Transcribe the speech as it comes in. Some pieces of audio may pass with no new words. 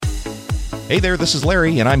Hey there, this is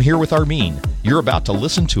Larry, and I'm here with Armin. You're about to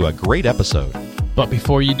listen to a great episode. But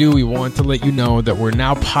before you do, we want to let you know that we're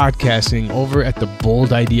now podcasting over at the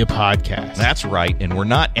Bold Idea Podcast. That's right, and we're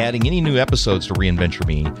not adding any new episodes to Reinventure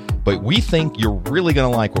Me, but we think you're really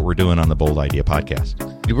going to like what we're doing on the Bold Idea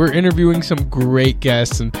Podcast. We're interviewing some great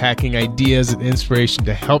guests and packing ideas and inspiration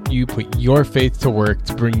to help you put your faith to work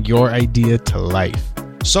to bring your idea to life.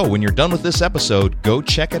 So when you're done with this episode, go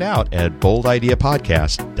check it out at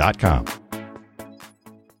boldideapodcast.com.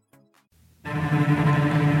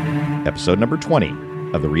 Episode number 20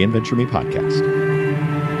 of the Reinventure Me podcast.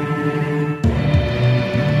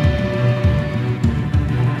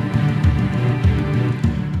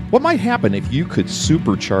 What might happen if you could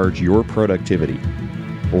supercharge your productivity?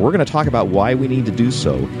 Well, we're going to talk about why we need to do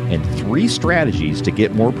so and 3 strategies to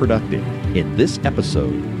get more productive in this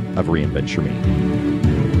episode of Reinventure Me.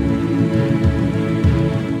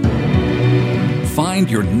 Find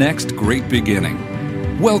your next great beginning.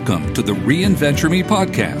 Welcome to the Reinventure Me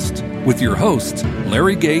podcast with your hosts,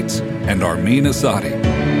 Larry Gates and Armin Asadi.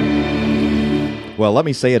 Well, let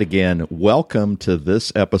me say it again. Welcome to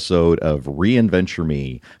this episode of Reinventure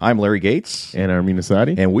Me. I'm Larry Gates. And Armin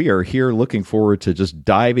Asadi. And we are here looking forward to just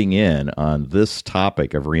diving in on this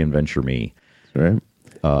topic of Reinventure Me. Right.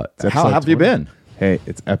 How have you been? Hey,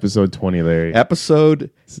 it's episode 20, Larry.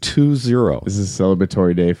 Episode 20. This is a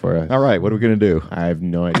celebratory day for us. All right, what are we going to do? I have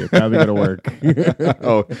no idea. Probably going to work.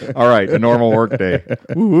 Oh, all right, a normal work day.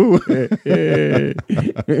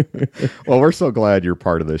 Well, we're so glad you're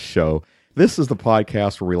part of this show. This is the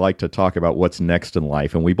podcast where we like to talk about what's next in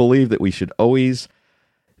life, and we believe that we should always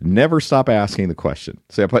never stop asking the question.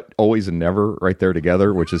 So I put always and never right there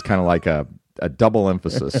together, which is kind of like a double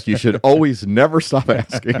emphasis. You should always never stop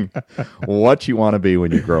asking what you want to be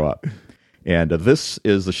when you grow up. And this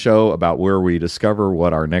is the show about where we discover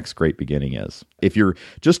what our next great beginning is. If you're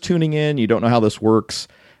just tuning in, you don't know how this works,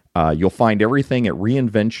 you'll find everything at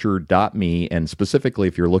reinventure.me. And specifically,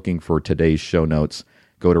 if you're looking for today's show notes,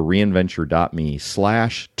 go to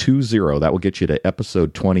reinventure.me/20. That will get you to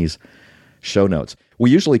episode 20's show notes.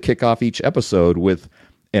 We usually kick off each episode with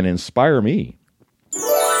an Inspire Me.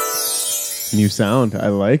 New sound. I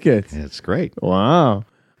like it. It's great. Wow.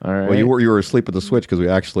 All right. Well, you were asleep at the switch because we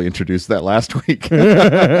actually introduced that last week.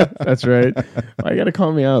 That's right. Why you got to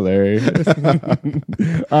call me out, Larry?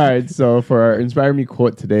 All right. So for our Inspire Me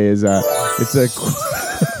quote today is it's a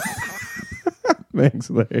thanks,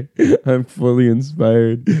 Larry. I'm fully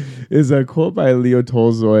inspired. Is a quote by Leo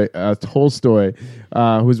Tolstoy,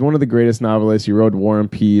 who's one of the greatest novelists. He wrote War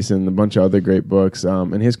and Peace and a bunch of other great books.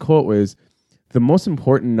 And his quote was, "The most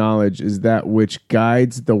important knowledge is that which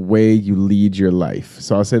guides the way you lead your life."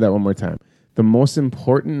 So I'll say that one more time. The most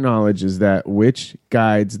important knowledge is that which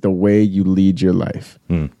guides the way you lead your life.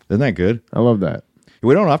 Isn't that good? I love that.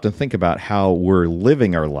 We don't often think about how we're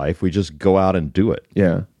living our life. We just go out and do it.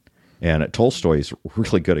 Yeah. And Tolstoy is a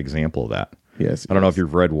really good example of that. Yes. I don't know if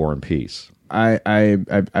you've read War and Peace. I've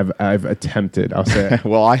attempted. I'll say.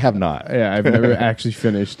 Well, I have not. Yeah, I've never actually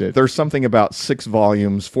finished it. There's something about 6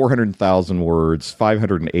 volumes, 400,000 words,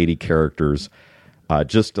 580 characters.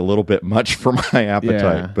 Just a little bit much for my appetite.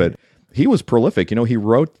 Yeah. But he was prolific. You know, he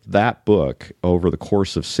wrote that book over the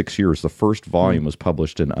course of 6 years. The first volume was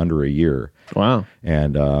published in under a year. Wow.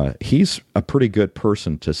 And he's a pretty good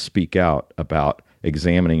person to speak out about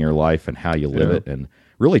examining your life and how you live it. And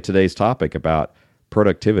really today's topic about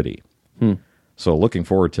productivity. So looking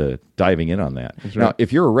forward to diving in on that. That's Now, right.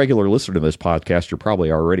 if you're a regular listener to this podcast, you're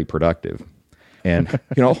probably already productive. And,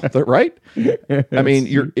 you know, right? I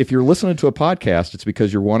mean, if you're listening to a podcast, it's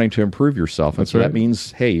because you're wanting to improve yourself. And That's so right. that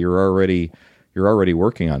means, hey, you're already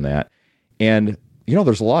working on that. And, you know,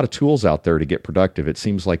 there's a lot of tools out there to get productive. It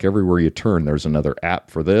seems like everywhere you turn, there's another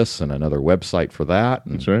app for this and another website for that.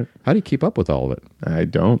 And That's right. how do you keep up with all of it? I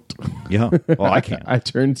don't. Yeah. Well, I can't. I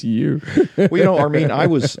turn to you. Well, you know, Armin, I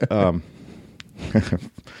was,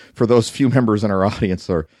 for those few members in our audience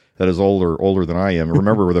that is older than I am,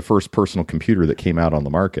 remember the first personal computer that came out on the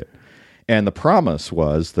market. And the promise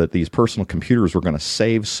was that these personal computers were going to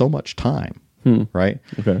save so much time, right?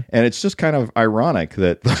 Okay. And it's just kind of ironic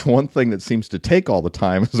that the one thing that seems to take all the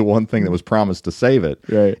time is the one thing that was promised to save it.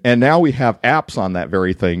 Right. And now we have apps on that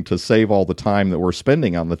very thing to save all the time that we're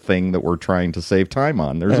spending on the thing that we're trying to save time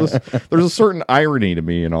on. There's a certain irony to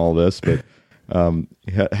me in all this, but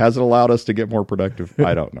has it allowed us to get more productive?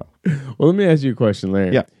 I don't know. Well, let me ask you a question,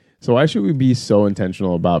 Larry. Yeah. So why should we be so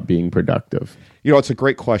intentional about being productive? You know, it's a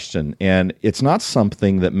great question, and it's not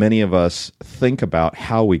something that many of us think about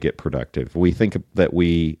how we get productive. We think that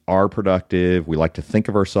we are productive. We like to think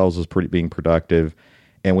of ourselves as being productive,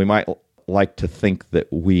 and we might like to think that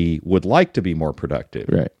we would like to be more productive.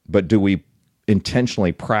 Right. But do we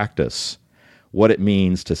intentionally practice what it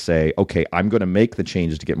means to say, okay, I'm going to make the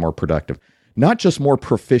changes to get more productive, not just more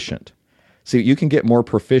proficient. See, you can get more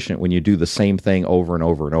proficient when you do the same thing over and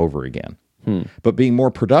over and over again. But being more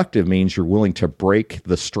productive means you're willing to break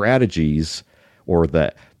the strategies or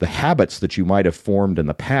the habits that you might have formed in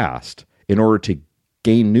the past in order to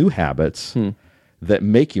gain new habits that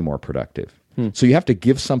make you more productive. So you have to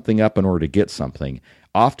give something up in order to get something.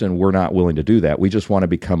 Often we're not willing to do that. We just want to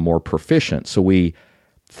become more proficient. So we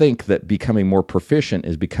think that becoming more proficient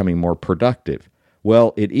is becoming more productive.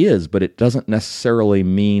 Well, it is, but it doesn't necessarily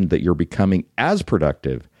mean that you're becoming as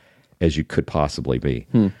productive as you could possibly be.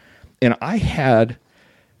 And I had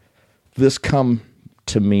this come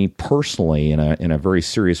to me personally in a very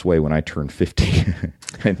serious way when I turned 50.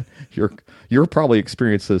 And you're probably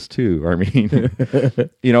experienced this too. I mean,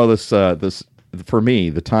 this for me,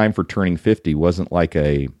 the time for turning 50 wasn't like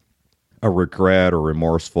a regret or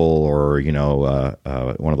remorseful or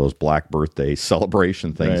one of those black birthday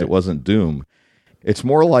celebration things. Right. It wasn't doom. It's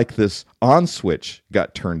more like this on switch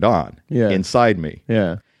got turned on inside me.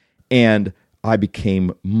 Yeah. And I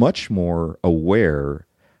became much more aware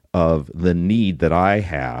of the need that I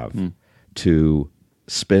have to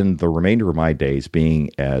spend the remainder of my days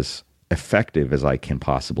being as effective as I can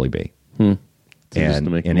possibly be. And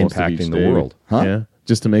impacting the world. Yeah.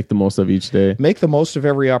 Just to make the most of each day. Make the most of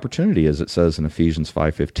every opportunity, as it says in Ephesians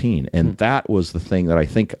 5:15. And that was the thing that I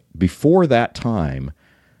think before that time,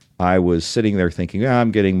 I was sitting there thinking,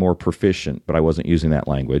 I'm getting more proficient, but I wasn't using that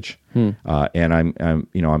language. And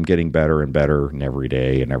I'm getting better and better, and every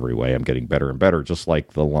day and every way I'm getting better and better, just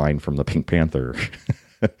like the line from the Pink Panther.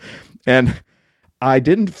 And I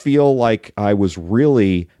didn't feel like I was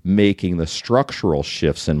really making the structural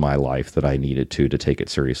shifts in my life that I needed to take it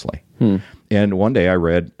seriously. And one day I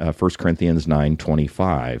read 1 Corinthians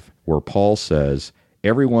 9:25, where Paul says,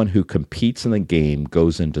 everyone who competes in the game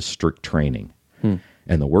goes into strict training.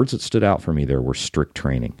 And the words that stood out for me there were strict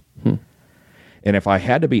training. And if I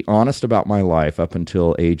had to be honest about my life up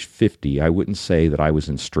until age 50, I wouldn't say that I was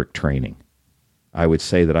in strict training. I would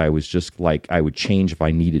say that I was just like, I would change if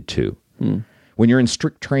I needed to. When you're in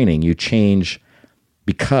strict training, you change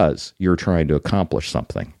because you're trying to accomplish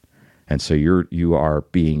something. And so you are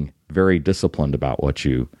being very disciplined about what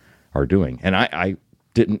you are doing. And I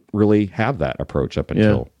didn't really have that approach up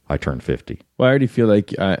until I turned 50. Well, I already feel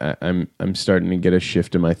like I'm starting to get a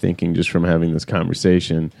shift in my thinking just from having this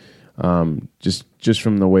conversation. Just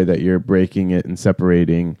from the way that you're breaking it and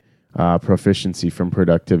separating proficiency from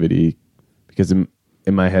productivity, because in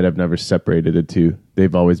my head I've never separated the two.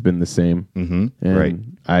 They've always been the same. And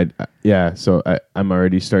right. So I'm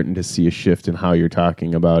already starting to see a shift in how you're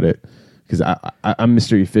talking about it, because I'm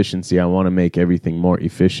Mr. Efficiency. I want to make everything more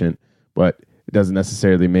efficient, but it doesn't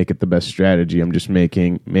necessarily make it the best strategy. I'm just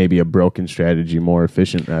making maybe a broken strategy more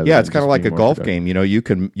efficient. It's kind of like a golf game. You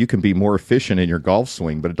can be more efficient in your golf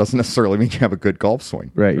swing, but it doesn't necessarily mean you have a good golf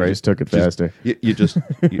swing. Right. You just took it faster. You just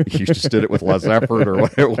did it with less effort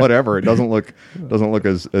or whatever. It doesn't look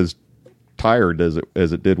as tired as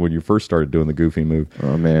it did when you first started doing the goofy move.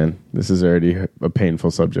 Oh man, this is already a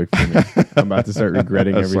painful subject for me. I'm about to start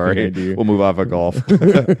regretting everything I do. We'll move off of golf.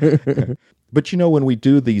 But when we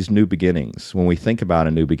do these new beginnings, when we think about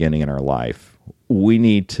a new beginning in our life, we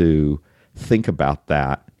need to think about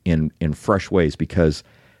that in fresh ways, because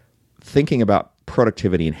thinking about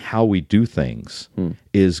productivity and how we do things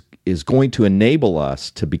is going to enable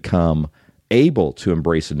us to become able to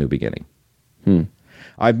embrace a new beginning.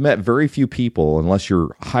 I've met very few people, unless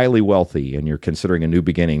you're highly wealthy and you're considering a new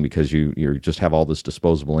beginning because you just have all this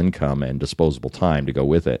disposable income and disposable time to go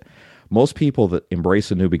with it. Most people that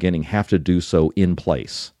embrace a new beginning have to do so in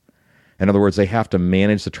place. In other words, they have to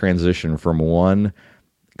manage the transition from one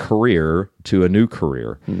career to a new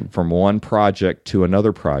career, from one project to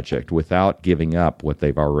another project, without giving up what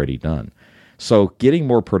they've already done. So getting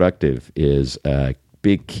more productive is a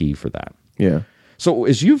big key for that. Yeah. So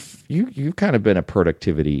as you've kind of been a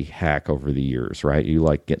productivity hack over the years, right? You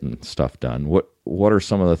like getting stuff done. What are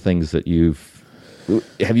some of the things that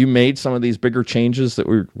have you made some of these bigger changes that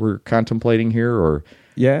we're contemplating here? Or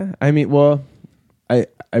yeah, I mean, well, I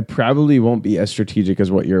probably won't be as strategic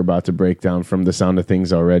as what you're about to break down from the sound of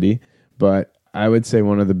things already, but I would say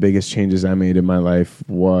one of the biggest changes I made in my life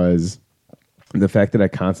was the fact that I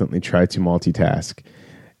constantly try to multitask,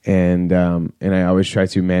 and I always try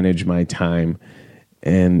to manage my time.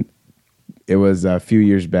 And it was a few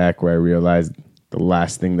years back where I realized the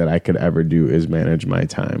last thing that I could ever do is manage my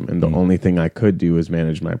time. And the only thing I could do is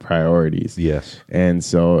manage my priorities. Yes. And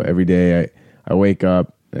so every day I wake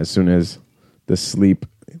up, as soon as the sleep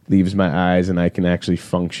leaves my eyes and I can actually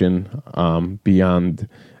function beyond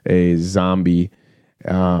a zombie,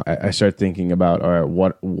 I start thinking about, all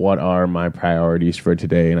right, what are my priorities for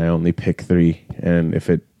today, and I only pick 3. And if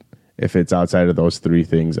it's outside of those 3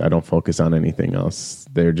 things, I don't focus on anything else.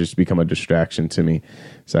 They just become a distraction to me.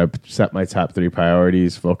 So I set my top 3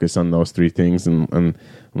 priorities, focus on those 3 things, and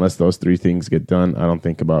unless those 3 things get done, I don't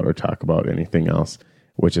think about or talk about anything else,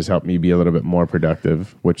 which has helped me be a little bit more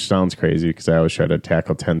productive, which sounds crazy because I always try to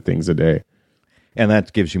tackle 10 things a day. And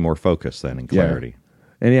that gives you more focus then and clarity.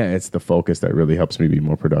 And it's the focus that really helps me be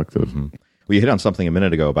more productive. Mm-hmm. Well, you hit on something a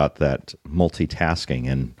minute ago about that multitasking,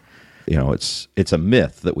 and it's a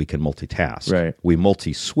myth that we can multitask. Right. We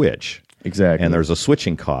multi-switch. Exactly. And there's a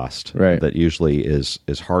switching cost right. that usually is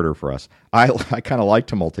harder for us. I kind of like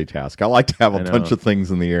to multitask. I like to have a bunch of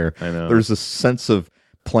things in the air. I know. There's a sense of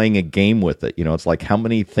playing a game with it. It's like, how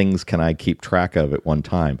many things can I keep track of at one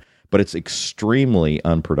time? But it's extremely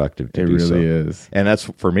unproductive to do so. It really is. And that's,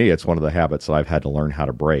 for me, it's one of the habits that I've had to learn how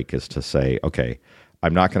to break, is to say, okay,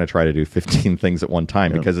 I'm not going to try to do 15 things at one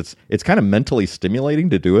time, because it's kind of mentally stimulating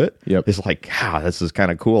to do it. Yep. It's like, this is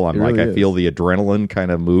kind of cool. I'm like, really I feel the adrenaline kind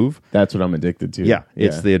of move. That's what I'm addicted to. Yeah,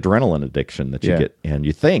 it's the adrenaline addiction that you get, and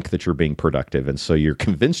you think that you're being productive, and so you're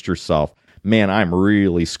convinced yourself, man, I'm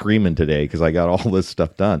really screaming today because I got all this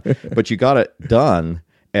stuff done. But you got it done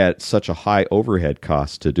at such a high overhead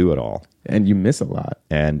cost to do it all. And you miss a lot.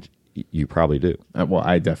 And you probably do. Well,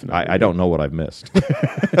 I definitely I don't know what I've missed.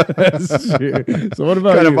 That's true. So what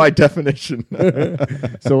about kind you? of by definition.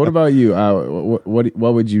 So what about you?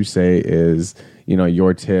 What would you say is,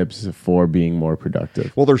 your tips for being more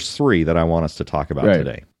productive? Well, there's 3 that I want us to talk about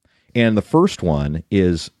today. And the first one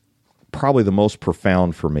is probably the most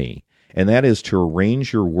profound for me, and that is to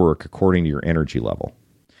arrange your work according to your energy level.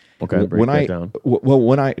 Okay, break that down. Well,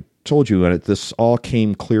 when I told you, and this all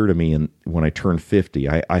came clear to me when I turned 50,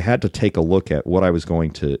 I had to take a look at what I was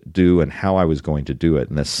going to do and how I was going to do it.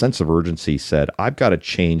 And the sense of urgency said, I've got to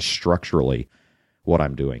change structurally what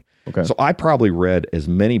I'm doing. Okay. So I probably read as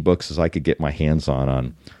many books as I could get my hands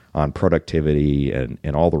on productivity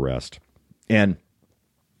and all the rest. And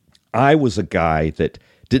I was a guy that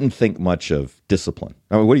didn't think much of discipline.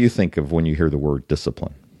 I mean, what do you think of when you hear the word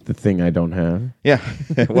discipline? The thing I don't have. Yeah.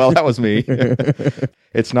 Well, that was me.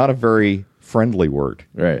 It's not a very friendly word.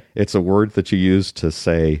 Right. It's a word that you use to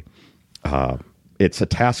say it's a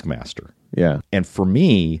taskmaster. Yeah. And for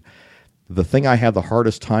me, the thing I had the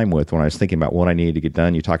hardest time with when I was thinking about what I needed to get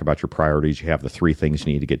done, you talk about your priorities, you have the 3 things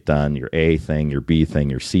you need to get done, your A thing, your B thing,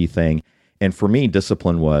 your C thing. And for me,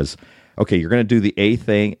 discipline was, okay, you're going to do the A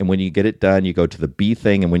thing, and when you get it done, you go to the B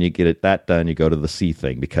thing, and when you get that done, you go to the C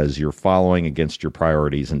thing, because you're following against your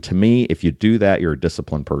priorities. And to me, if you do that, you're a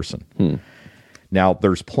disciplined person. Now,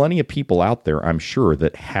 there's plenty of people out there, I'm sure,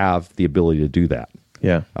 that have the ability to do that.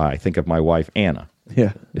 Yeah. I think of my wife, Anna.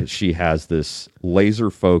 Yeah. She has this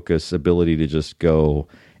laser focus ability to just go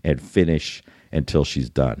and finish until she's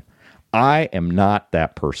done. I am not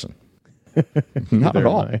that person. Not at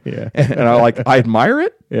all. Yeah. And I admire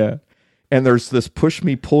it. Yeah. And there's this push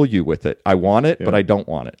me, pull you with it. I want it, but I don't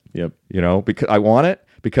want it. Yep. Because I want it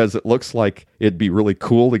because it looks like it'd be really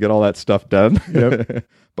cool to get all that stuff done. Yep.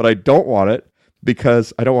 But I don't want it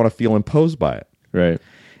because I don't want to feel imposed by it. Right.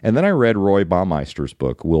 And then I read Roy Baumeister's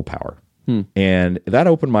book, Willpower. And that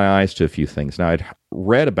opened my eyes to a few things. Now, I'd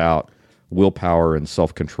read about willpower and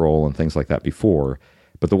self-control and things like that before,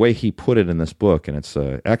 but the way he put it in this book, and it's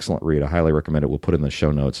an excellent read, I highly recommend it. We'll put it in the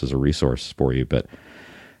show notes as a resource for you. But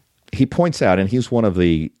he points out, and he's one of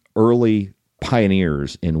the early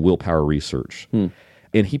pioneers in willpower research, and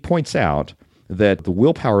he points out that the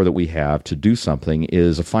willpower that we have to do something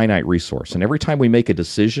is a finite resource. And every time we make a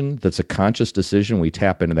decision that's a conscious decision, we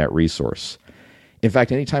tap into that resource. In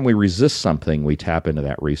fact, anytime we resist something, we tap into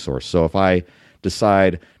that resource. So if I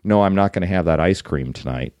decide, no, I'm not going to have that ice cream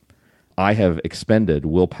tonight, I have expended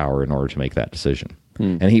willpower in order to make that decision.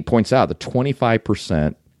 And he points out that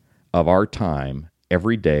 25% of our time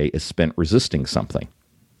every day is spent resisting something.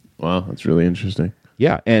 Wow, that's really interesting.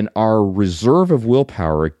 Yeah, and our reserve of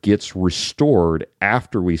willpower gets restored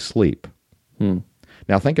after we sleep.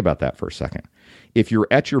 Now think about that for a second. If you're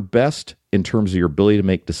at your best in terms of your ability to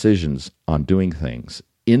make decisions on doing things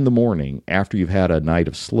in the morning after you've had a night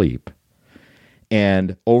of sleep,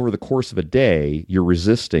 and over the course of a day, you're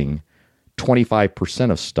resisting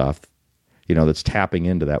 25% of stuff, that's tapping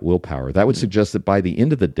into that willpower, that would suggest that by the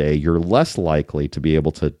end of the day, you're less likely to be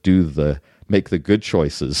able to make the good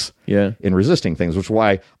choices in resisting things, which is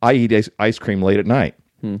why I eat ice cream late at night.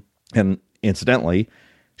 And incidentally,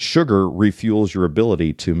 sugar refuels your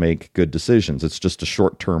ability to make good decisions. It's just a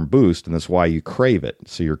short-term boost, and that's why you crave it.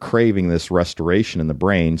 So you're craving this restoration in the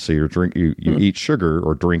brain, so you eat sugar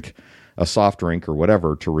or drink a soft drink or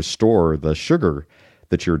whatever to restore the sugar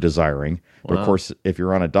that you're desiring. But of course, if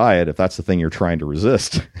you're on a diet, if that's the thing you're trying to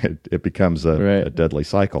resist, it becomes a deadly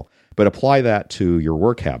cycle. But apply that to your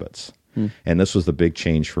work habits. And this was the big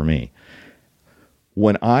change for me.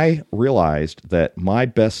 When I realized that my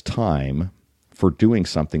best time for doing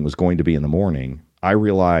something was going to be in the morning, I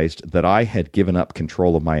realized that I had given up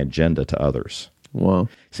control of my agenda to others. Wow.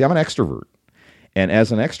 See, I'm an extrovert. And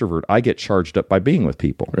as an extrovert, I get charged up by being with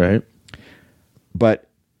people. Right. But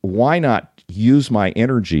why not use my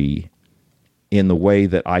energy in the way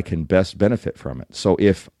that I can best benefit from it? So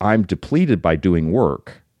if I'm depleted by doing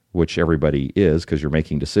work, which everybody is because you're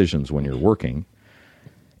making decisions when you're working,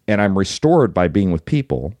 and I'm restored by being with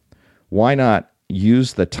people, why not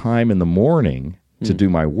use the time in the morning to do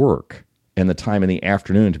my work and the time in the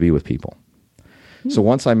afternoon to be with people? So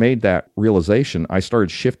once I made that realization, I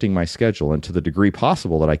started shifting my schedule, and to the degree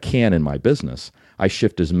possible that I can in my business, I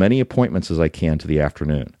shift as many appointments as I can to the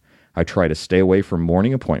afternoon. I try to stay away from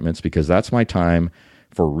morning appointments because that's my time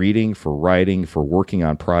for reading, for writing, for working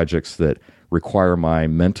on projects that require my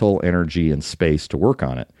mental energy and space to work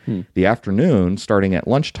on it. The afternoon, starting at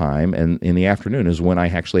lunchtime, and in the afternoon is when I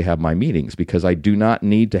actually have my meetings because I do not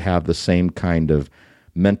need to have the same kind of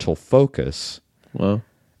mental focus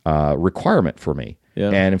requirement for me. Yeah.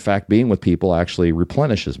 And in fact, being with people actually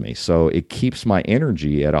replenishes me. So it keeps my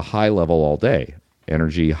energy at a high level all day.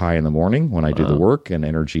 Energy high in the morning when I do the work, and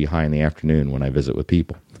energy high in the afternoon when I visit with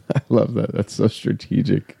people. I love that. That's so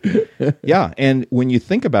strategic. Yeah. And when you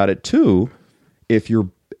think about it too, if you're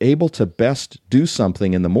able to best do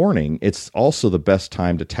something in the morning, it's also the best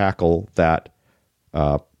time to tackle that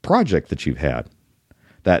project that you've had,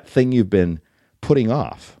 that thing you've been putting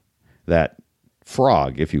off, that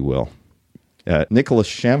frog, if you will. Nicolas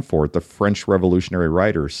Chamfort, the French revolutionary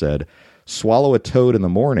writer, said, "Swallow a toad in the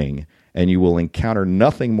morning and you will encounter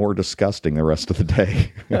nothing more disgusting the rest of the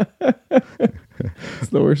day." It's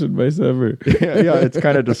the worst advice ever. yeah, it's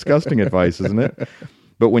kind of disgusting advice, isn't it?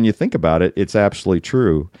 But when you think about it, it's absolutely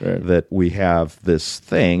true that we have this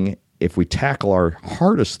thing. If we tackle our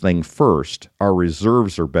hardest thing first, our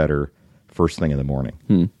reserves are better first thing in the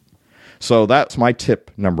morning. So that's my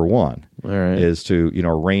tip number one, is to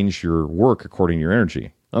arrange your work according to your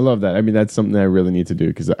energy. I love that. I mean, that's something I really need to do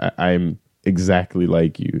because I'm exactly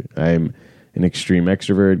like you. I'm an extreme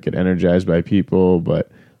extrovert, get energized by people,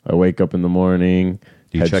 but I wake up in the morning.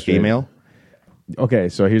 Do you check email? Okay,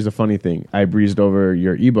 so here's the funny thing. I breezed over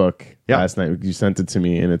your ebook last night. You sent it to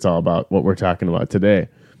me, and it's all about what we're talking about today.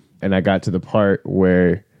 And I got to the part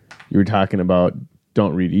where you were talking about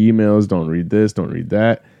don't read emails, don't read this, don't read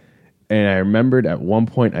that. And I remembered at one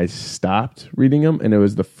point I stopped reading them, and it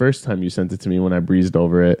was the first time you sent it to me when I breezed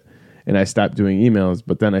over it. And I stopped doing emails,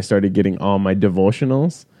 but then I started getting all my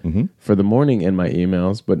devotionals for the morning in my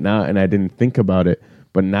emails. But now, and I didn't think about it,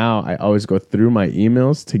 but now I always go through my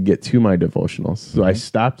emails to get to my devotionals. So I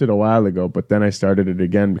stopped it a while ago, but then I started it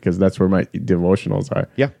again because that's where my devotionals are.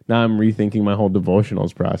 Yeah. Now I'm rethinking my whole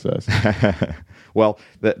devotionals process. Well,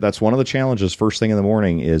 that's one of the challenges first thing in the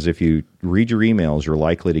morning is if you read your emails, you're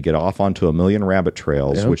likely to get off onto a million rabbit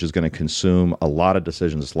trails, which is going to consume a lot of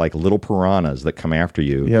decisions. It's like little piranhas that come after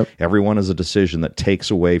you. Every one is a decision that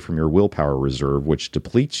takes away from your willpower reserve, which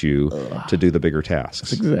depletes you to do the bigger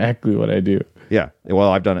tasks. That's exactly what I do. Yeah.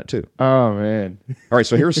 Well, I've done it too. Oh, man. All right.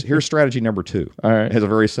 So here's strategy number 2. All right. It's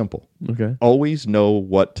very simple. Okay. Always know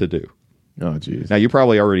what to do. Oh, geez. Now, you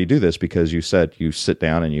probably already do this because you said you sit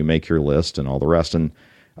down and you make your list and all the rest. And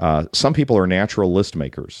some people are natural list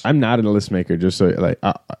makers. I'm not a list maker. Just so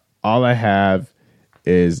all I have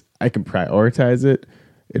is I can prioritize it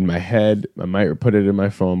in my head. I might put it in my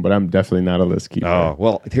phone, but I'm definitely not a list keeper. Oh,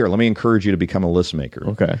 well, here, let me encourage you to become a list maker.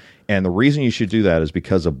 Okay. And the reason you should do that is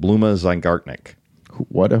because of Bluma Zygarnik.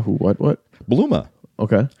 What? Bluma.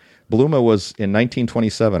 Okay. Bluma was, in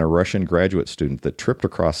 1927, a Russian graduate student that tripped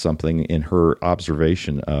across something in her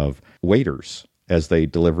observation of waiters as they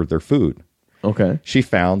delivered their food. Okay. She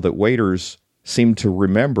found that waiters seemed to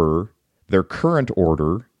remember their current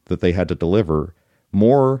order that they had to deliver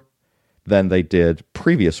more than they did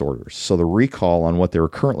previous orders. So the recall on what they were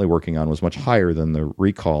currently working on was much higher than the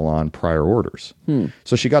recall on prior orders.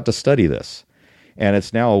 So she got to study this. And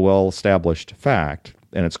it's now a well-established fact,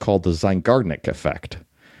 and it's called the Zygarnik effect.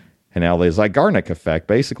 And now the Zygarnik effect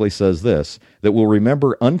basically says this, that we'll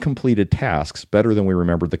remember uncompleted tasks better than we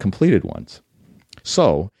remember the completed ones.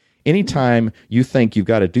 So anytime you think you've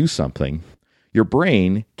got to do something, your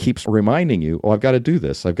brain keeps reminding you, oh, I've got to do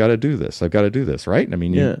this. I've got to do this. I've got to do this, right? I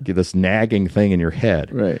mean, you get this nagging thing in your head.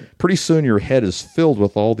 Right. Pretty soon your head is filled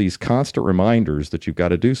with all these constant reminders that you've got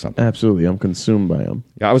to do something. Absolutely. I'm consumed by them.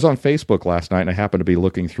 Yeah, I was on Facebook last night and I happened to be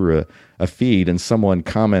looking through a feed and someone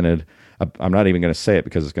commented, I'm not even going to say it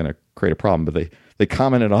because it's going to create a problem, but they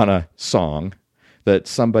commented on a song that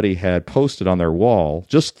somebody had posted on their wall,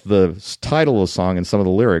 just the title of the song and some of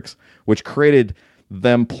the lyrics, which created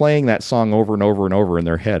them playing that song over and over and over in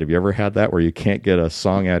their head. Have you ever had that where you can't get a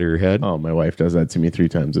song out of your head? Oh, my wife does that to me 3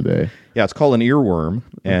 times a day. Yeah, it's called an earworm,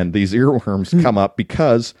 and these earworms come up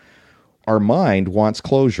because our mind wants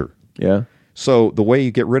closure. Yeah. So the way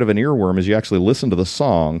you get rid of an earworm is you actually listen to the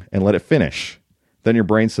song and let it finish. Then your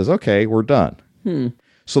brain says, okay, we're done.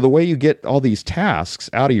 So the way you get all these tasks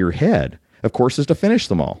out of your head, of course, is to finish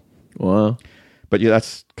them all. Wow. But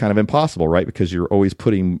that's kind of impossible, right? Because you're always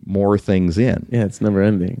putting more things in. Yeah, it's never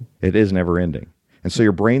ending. It is never ending. And so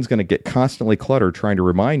your brain's going to get constantly cluttered trying to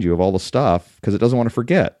remind you of all the stuff because it doesn't want to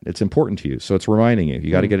forget. It's important to you. So it's reminding you,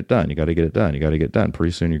 you got to get it done. You got to get it done. You got to get it done.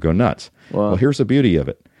 Pretty soon you go nuts. Wow. Well, here's the beauty of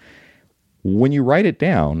it. When you write it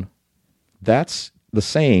down, that's the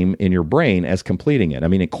same in your brain as completing it. I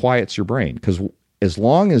mean, it quiets your brain because as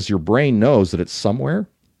long as your brain knows that it's somewhere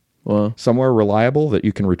reliable that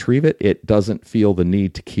you can retrieve it, it doesn't feel the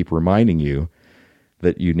need to keep reminding you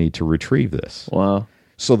that you need to retrieve this. Wow.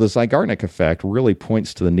 So the Zeigarnik effect really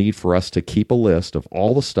points to the need for us to keep a list of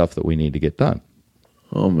all the stuff that we need to get done.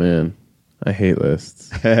 Oh, man. I hate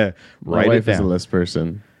lists. My wife is a list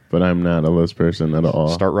person, but I'm not a list person at all.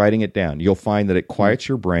 Start writing it down. You'll find that it quiets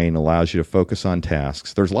your brain, allows you to focus on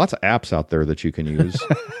tasks. There's lots of apps out there that you can use.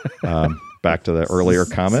 Back to the earlier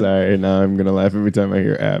comment. Sorry, now I'm going to laugh every time I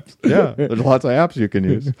hear apps. Yeah, there's lots of apps you can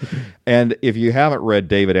use. And if you haven't read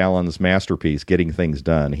David Allen's masterpiece, Getting Things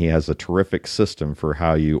Done, he has a terrific system for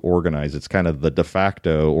how you organize. It's kind of the de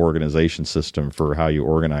facto organization system for how you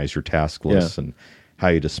organize your task lists and how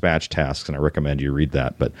you dispatch tasks, and I recommend you read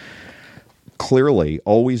that. But clearly,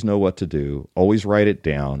 always know what to do, always write it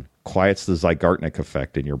down, quiets the Zeigarnik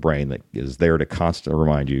effect in your brain that is there to constantly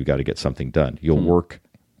remind you got to get something done. You'll work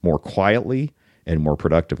more quietly and more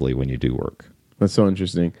productively when you do work. That's so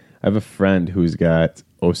interesting. I have a friend who's got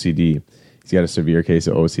OCD. He's got a severe case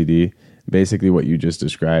of OCD. Basically, what you just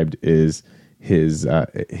described is he's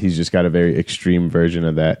just got a very extreme version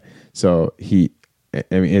of that. So it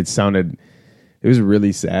was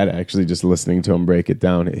really sad actually just listening to him break it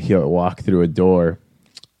down. He'll walk through a door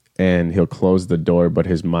and he'll close the door, but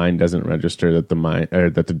his mind doesn't register that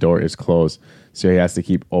the door is closed. So he has to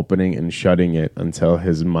keep opening and shutting it until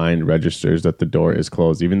his mind registers that the door is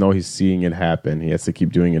closed. Even though he's seeing it happen, he has to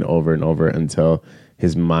keep doing it over and over until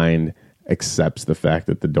his mind accepts the fact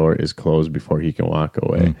that the door is closed before he can walk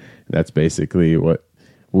away. That's basically what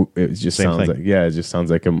it just Same sounds thing. like. Yeah, it just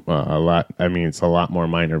sounds like a lot. I mean, it's a lot more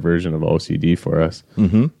minor version of OCD for us.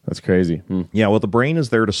 That's crazy. Yeah, well, the brain is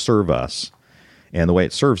there to serve us. And the way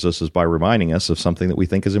it serves us is by reminding us of something that we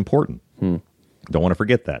think is important. Don't want to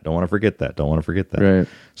forget that. Don't want to forget that. Don't want to forget that. Right.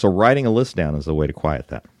 So writing a list down is a way to quiet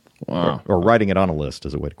that. Wow. Or writing it on a list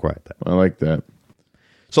is a way to quiet that. I like that.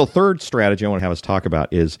 So third strategy I want to have us talk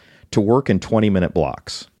about is to work in 20-minute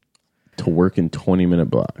blocks. To work in 20-minute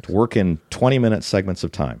blocks. To work in 20-minute segments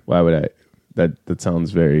of time. Why would I? That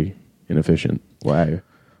sounds very inefficient. Why?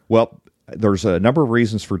 Well, there's a number of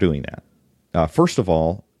reasons for doing that. First of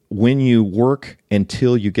all, when you work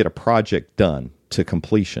until you get a project done to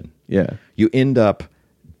completion, you end up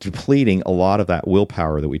depleting a lot of that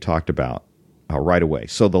willpower that we talked about right away.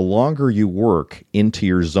 So the longer you work into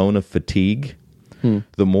your zone of fatigue,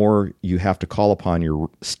 the more you have to call upon your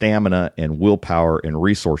stamina and willpower and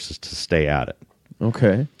resources to stay at it.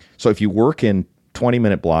 Okay. So if you work in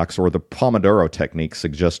 20-minute blocks, or the Pomodoro technique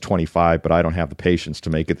suggests 25, but I don't have the patience to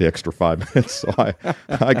make it the extra 5 minutes, so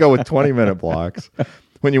I go with 20-minute blocks.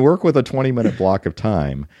 When you work with a 20-minute block of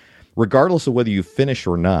time, regardless of whether you finish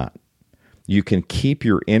or not, you can keep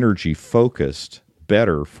your energy focused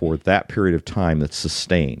better for that period of time that's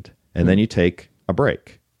sustained. And then you take a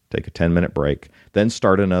break, take a 10-minute break, then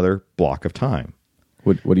start another block of time.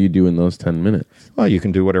 What do you do in those 10 minutes? Well, you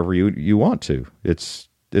can do whatever you want to. It's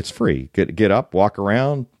free. Get up, walk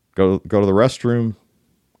around, go to the restroom,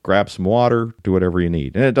 grab some water, do whatever you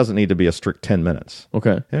need. And it doesn't need to be a strict 10 minutes.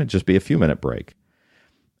 Okay. It'd just be a few-minute break.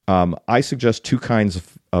 I suggest two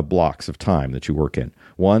kinds of blocks of time that you work in.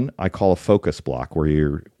 One, I call a focus block, where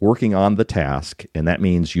you're working on the task, and that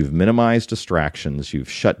means you've minimized distractions.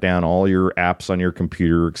 You've shut down all your apps on your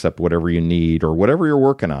computer except whatever you need or whatever you're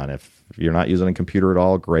working on. If you're not using a computer at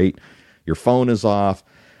all, great. Your phone is off.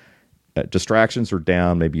 distractions are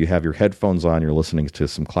down. Maybe you have your headphones on, you're listening to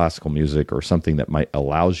some classical music or something that might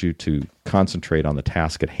allows you to concentrate on the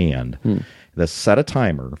task at hand. Then set a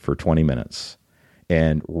timer for 20 minutes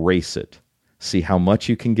and race it. See how much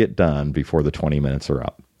you can get done before the 20 minutes are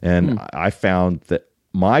up. And I found that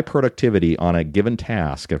my productivity on a given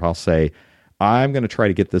task, if I'll say, I'm going to try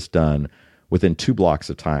to get this done within 2 blocks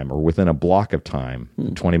of time or within a block of time, a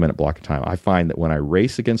 20-minute block of time, I find that when I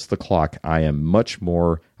race against the clock, I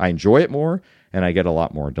enjoy it more, and I get a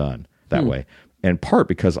lot more done that way. In part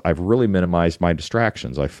because I've really minimized my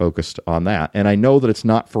distractions. I focused on that, and I know that it's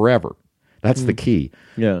not forever. That's the key.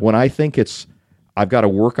 Yeah. When I think I've got to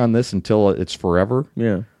work on this until it's forever,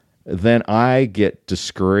 then I get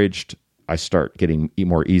discouraged. I start getting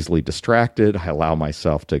more easily distracted. I allow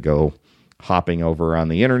myself to go hopping over on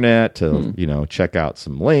the internet to, check out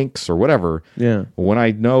some links or whatever. Yeah. When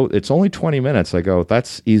I know it's only 20 minutes, I go,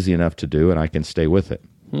 that's easy enough to do, and I can stay with it.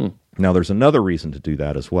 Now, there's another reason to do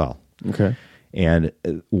that as well. Okay. And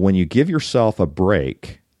when you give yourself a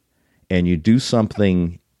break and you do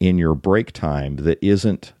something in your break time that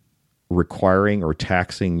isn't requiring or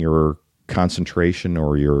taxing your concentration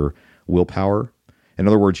or your willpower, in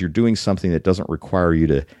other words, you're doing something that doesn't require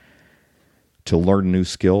you to learn new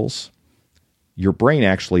skills, your brain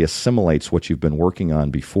actually assimilates what you've been working on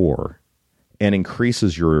before and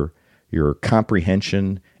increases your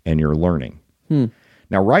comprehension and your learning.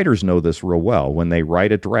 Now, writers know this real well. When they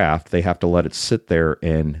write a draft, they have to let it sit there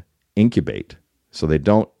and incubate. So they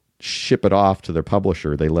don't ship it off to their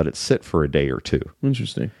publisher. They let it sit for a day or two.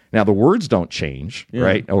 Interesting. Now, the words don't change,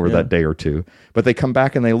 right, over that day or two, but they come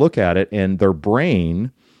back and they look at it, and their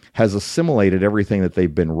brain has assimilated everything that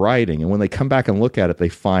they've been writing. And when they come back and look at it, they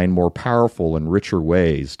find more powerful and richer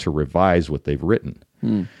ways to revise what they've written.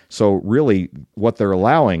 So really, what they're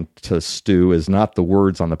allowing to stew is not the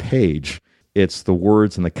words on the page. It's the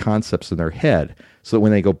words and the concepts in their head. So that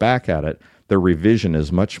when they go back at it, their revision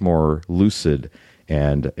is much more lucid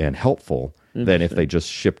and helpful than if they just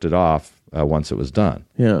shipped it off once it was done.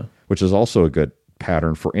 Yeah. Which is also a good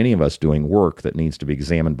pattern for any of us doing work that needs to be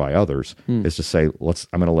examined by others, is to say,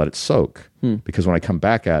 I'm going to let it soak. Because when I come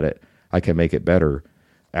back at it, I can make it better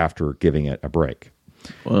after giving it a break.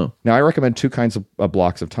 Wow. Now, I recommend 2 kinds of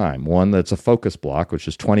blocks of time. One that's a focus block, which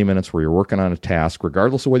is 20 minutes where you're working on a task,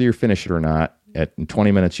 regardless of whether you finish it or not. In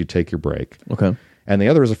 20 minutes, you take your break. Okay. And the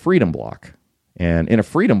other is a freedom block. And in a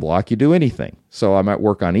freedom block, you do anything. So I might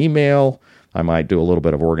work on email. I might do a little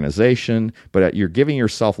bit of organization. But you're giving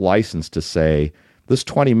yourself license to say, this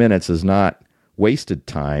 20 minutes is not wasted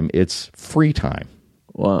time. It's free time.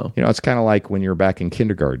 Wow. It's kind of like when you're back in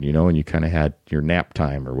kindergarten, and you kind of had your nap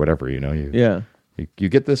time or whatever, You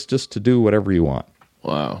get this just to do whatever you want.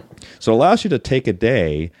 Wow. So it allows you to take a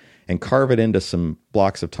day and carve it into some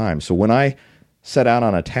blocks of time. So when I set out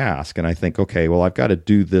on a task and I think, okay, well, I've got to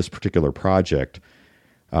do this particular project,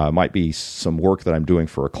 might be some work that I'm doing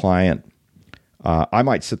for a client. I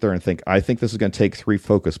might sit there and think, I think this is going to take 3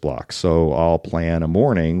 focus blocks. So I'll plan a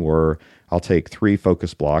morning where I'll take 3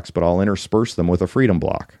 focus blocks, but I'll intersperse them with a freedom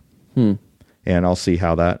block. And I'll see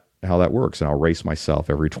how that works. And I'll race myself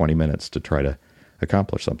every 20 minutes to try to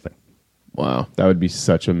accomplish something. Wow. That would be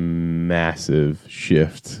such a massive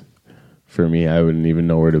shift for me. I wouldn't even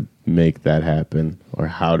know where to make that happen or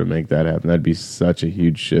how to make that happen. That'd be such a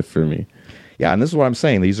huge shift for me. Yeah, and this is what I'm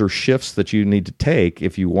saying. These are shifts that you need to take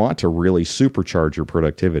if you want to really supercharge your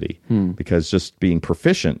productivity, because just being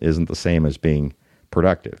proficient isn't the same as being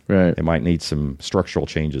productive. Right. It might need some structural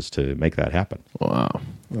changes to make that happen. Wow.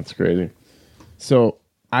 That's crazy. So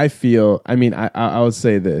I feel, I would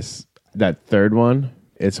say this, that third one,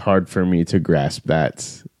 it's hard for me to grasp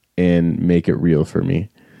that and make it real for me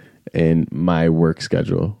in my work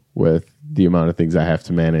schedule with the amount of things I have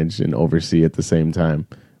to manage and oversee at the same time,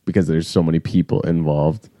 because there's so many people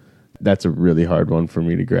involved. That's a really hard one for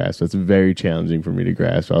me to grasp. It's very challenging for me to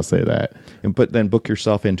grasp. I'll say that. But then book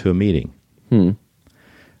yourself into a meeting. You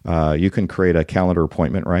can create a calendar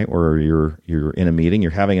appointment, right? Where you're in a meeting.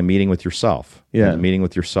 You're having a meeting with yourself. Yeah. And the meeting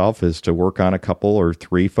with yourself is to work on a couple or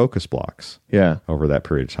 3 focus blocks. Yeah. Over that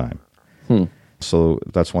period of time. So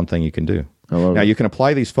that's one thing you can do. I love now it. you can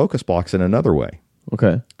apply these focus blocks in another way.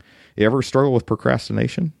 Okay. You ever struggle with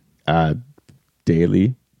procrastination?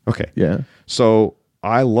 Daily. Okay. Yeah. So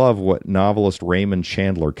I love what novelist Raymond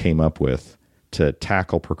Chandler came up with to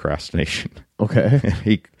tackle procrastination.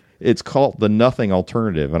 Okay. It's called The Nothing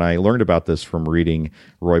Alternative, and I learned about this from reading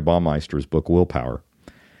Roy Baumeister's book, Willpower.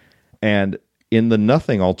 And in The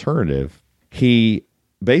Nothing Alternative, he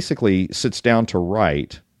basically sits down to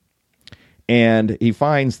write, and he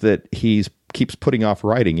finds that he keeps putting off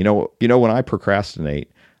writing. When I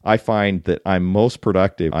procrastinate, I find that I'm most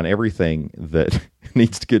productive on everything that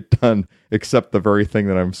needs to get done except the very thing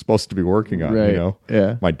that I'm supposed to be working on. Right. You know,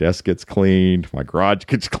 Yeah. my desk gets cleaned, my garage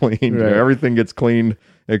gets cleaned, you know, Right. everything gets cleaned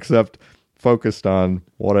except focused on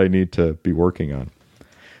what I need to be working on.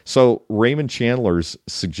 So Raymond Chandler's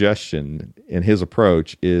suggestion in his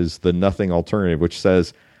approach is the nothing alternative, which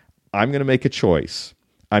says, I'm going to make a choice.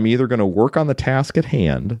 I'm either going to work on the task at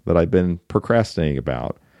hand that I've been procrastinating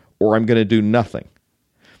about, or I'm going to do nothing.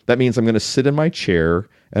 That means I'm going to sit in my chair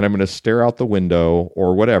and I'm going to stare out the window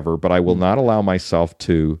or whatever, but I will not allow myself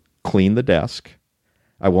to clean the desk.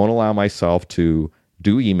 I won't allow myself to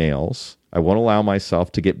do emails. I won't allow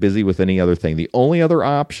myself to get busy with any other thing. The only other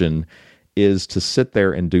option is to sit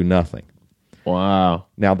there and do nothing. Wow.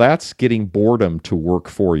 Now that's getting boredom to work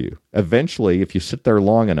for you. Eventually, if you sit there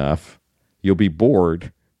long enough, you'll be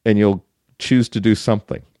bored and you'll choose to do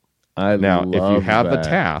something. Now, if you have the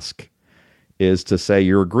task, is to say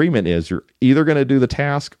your agreement is you're either going to do the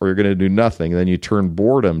task or you're going to do nothing. Then you turn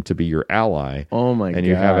boredom to be your ally. Oh my and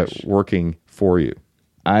you have it working for you.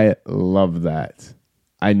 I love that.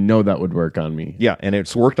 I know that would work on me. Yeah, and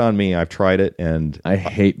it's worked on me. I've tried it, and I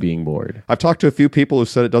hate being bored. I've talked to a few people who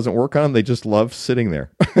said it doesn't work on them. They just love sitting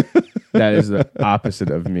there. That is the opposite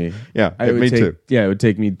of me. Yeah, It would me take, too. Yeah, it would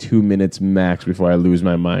take me 2 minutes max before I lose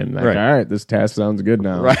my mind. Like, Right. all right, this task sounds good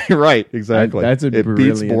now. Right, exactly. That's a it beats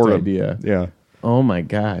brilliant boredom. idea. Yeah. Oh my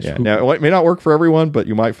gosh. Yeah. Now, it may not work for everyone, but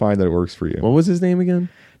you might find that it works for you. What was his name again?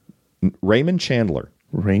 Raymond Chandler.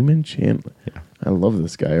 Raymond Chandler. Yeah. I love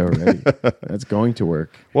this guy already. That's going to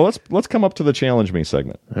work. Well, let's come up to the challenge me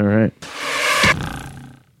segment. All right.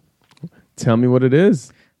 Tell me what it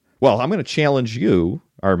is. Well, I'm going to challenge you,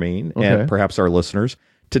 Armin, Okay. and perhaps our listeners,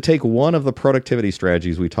 to take one of the productivity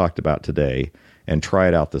strategies we talked about today and try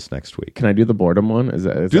it out this next week. Can I do the boredom one? Is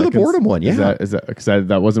that Do the boredom one, yeah. Is that because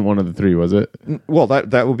that wasn't one of the three, was it? Well,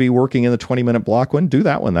 that would be working in the 20-minute block one. Do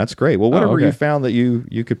that one. That's great. Well, whatever okay. you found that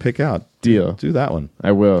you could pick out, Deal. do that one.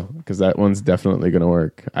 I will, because that one's definitely going to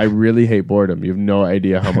work. I really hate boredom. You have no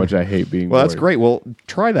idea how much I hate being Well, bored. that's great. Well,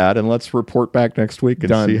 try that, and let's report back next week and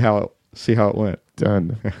Done. see how it went.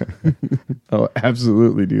 Done. I'll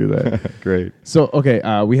absolutely do that. Great. So, okay,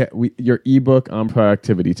 we your ebook on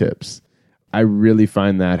productivity tips. I really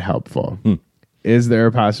find that helpful. Is there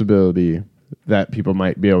a possibility that people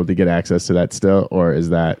might be able to get access to that still, or is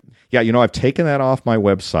that... Yeah, I've taken that off my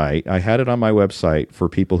website. I had it on my website for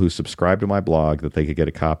people who subscribe to my blog that they could get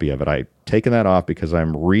a copy of it. I've taken that off because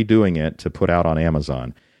I'm redoing it to put out on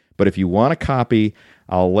Amazon. But if you want a copy,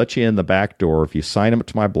 I'll let you in the back door. If you sign up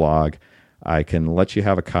to my blog, I can let you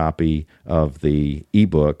have a copy of the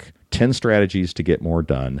ebook, 10 Strategies to Get More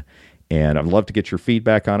Done. And I'd love to get your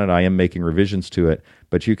feedback on it. I am making revisions to it,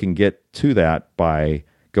 but you can get to that by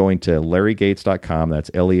going to LarryGates.com. That's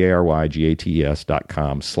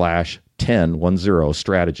LarryGates.com/1010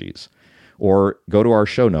 strategies. Or go to our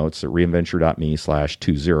show notes at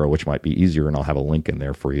reinventure.me/20, which might be easier, and I'll have a link in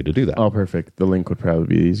there for you to do that. Oh, perfect. The link would probably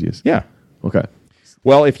be the easiest. Yeah. Okay.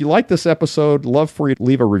 Well, if you like this episode, love for you to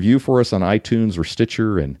leave a review for us on iTunes or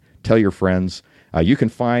Stitcher and tell your friends. You can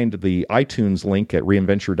find the iTunes link at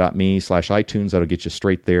reinventure.me/iTunes. That'll get you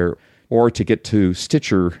straight there. Or to get to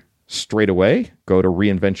Stitcher straight away, go to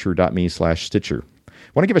reinventure.me/Stitcher.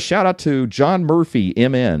 I want to give a shout out to John Murphy,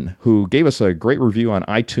 MN, who gave us a great review on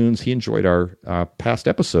iTunes. He enjoyed our past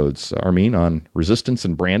episodes, Armin, on resistance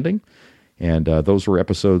and branding. And those were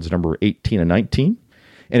episodes number 18 and 19.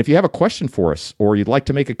 And if you have a question for us or you'd like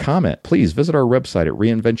to make a comment, please visit our website at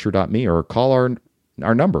reinventure.me or call our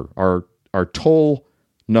number, our toll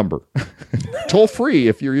number. Toll free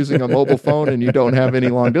if you're using a mobile phone and you don't have any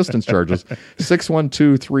long distance charges.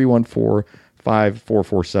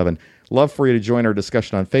 612-314-5447. Love for you to join our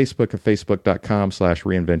discussion on Facebook at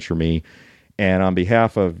facebook.com/reinventureme. And on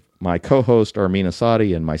behalf of my co-host Armin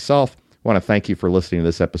Asadi and myself, I want to thank you for listening to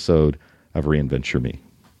this episode of Reinventure Me.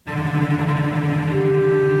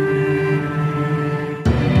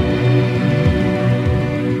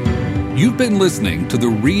 You've been listening to the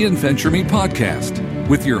Reinventure Me podcast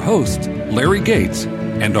with your hosts, Larry Gates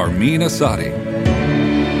and Armin Asadi.